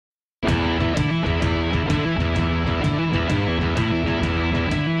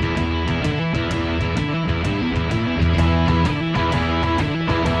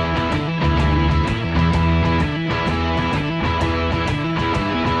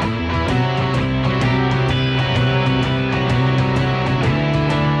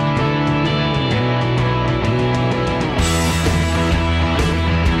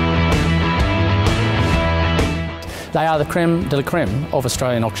creme de la creme of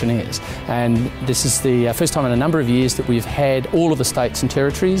Australian auctioneers, and this is the first time in a number of years that we've had all of the states and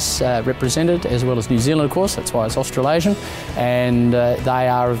territories represented, as well as New Zealand, of course. That's why it's Australasian, and they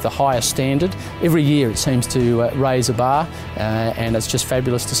are of the highest standard. Every year it seems to raise a bar, and it's just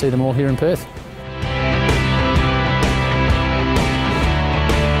fabulous to see them all here in Perth.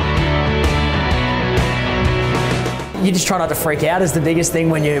 You just try not to freak out is the biggest thing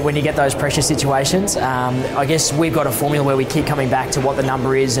when you get those pressure situations. I guess we've got a formula where we keep coming back to what the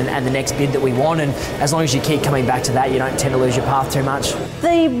number is and the next bid that we want, and as long as you keep coming back to that, you don't tend to lose your path too much.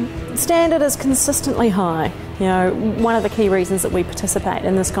 The standard is consistently high. You know, one of the key reasons that we participate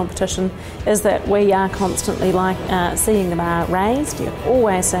in this competition is that we are constantly seeing the bar raised. You're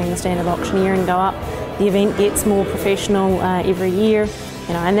always seeing the standard of auctioneering go up. The event gets more professional every year.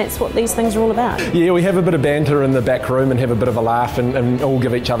 You know, and that's what these things are all about. Yeah, we have a bit of banter in the back room and have a bit of a laugh and all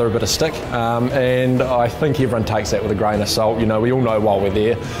give each other a bit of stick. And I think everyone takes that with a grain of salt. You know, we all know while we're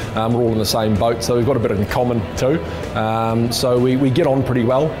there, we're all in the same boat, so we've got a bit in common too. So we get on pretty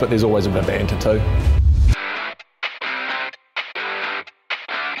well, but there's always a bit of banter too.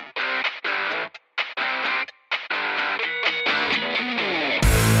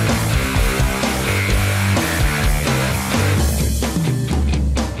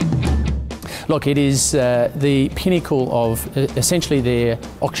 Look, it is the pinnacle of essentially their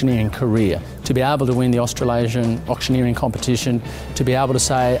auctioneering career, to be able to win the Australasian auctioneering competition, to be able to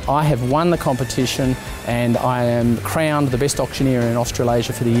say, I have won the competition and I am crowned the best auctioneer in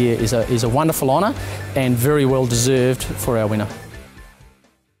Australasia for the year is a wonderful honour and very well deserved for our winner.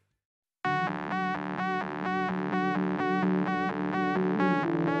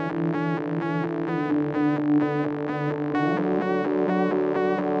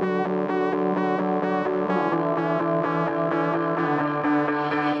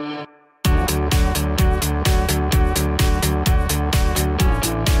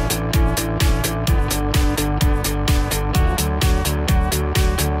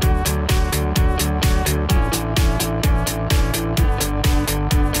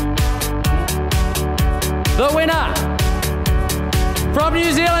 The winner, from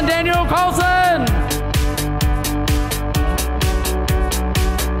New Zealand, Daniel Coulson.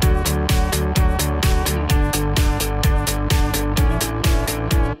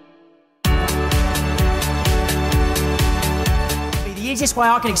 The easiest way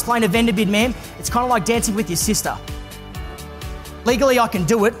I can explain a vendor bid, man, it's kind of like dancing with your sister. Legally I can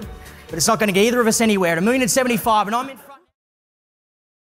do it, but it's not going to get either of us anywhere. At $1,075,000 and I'm in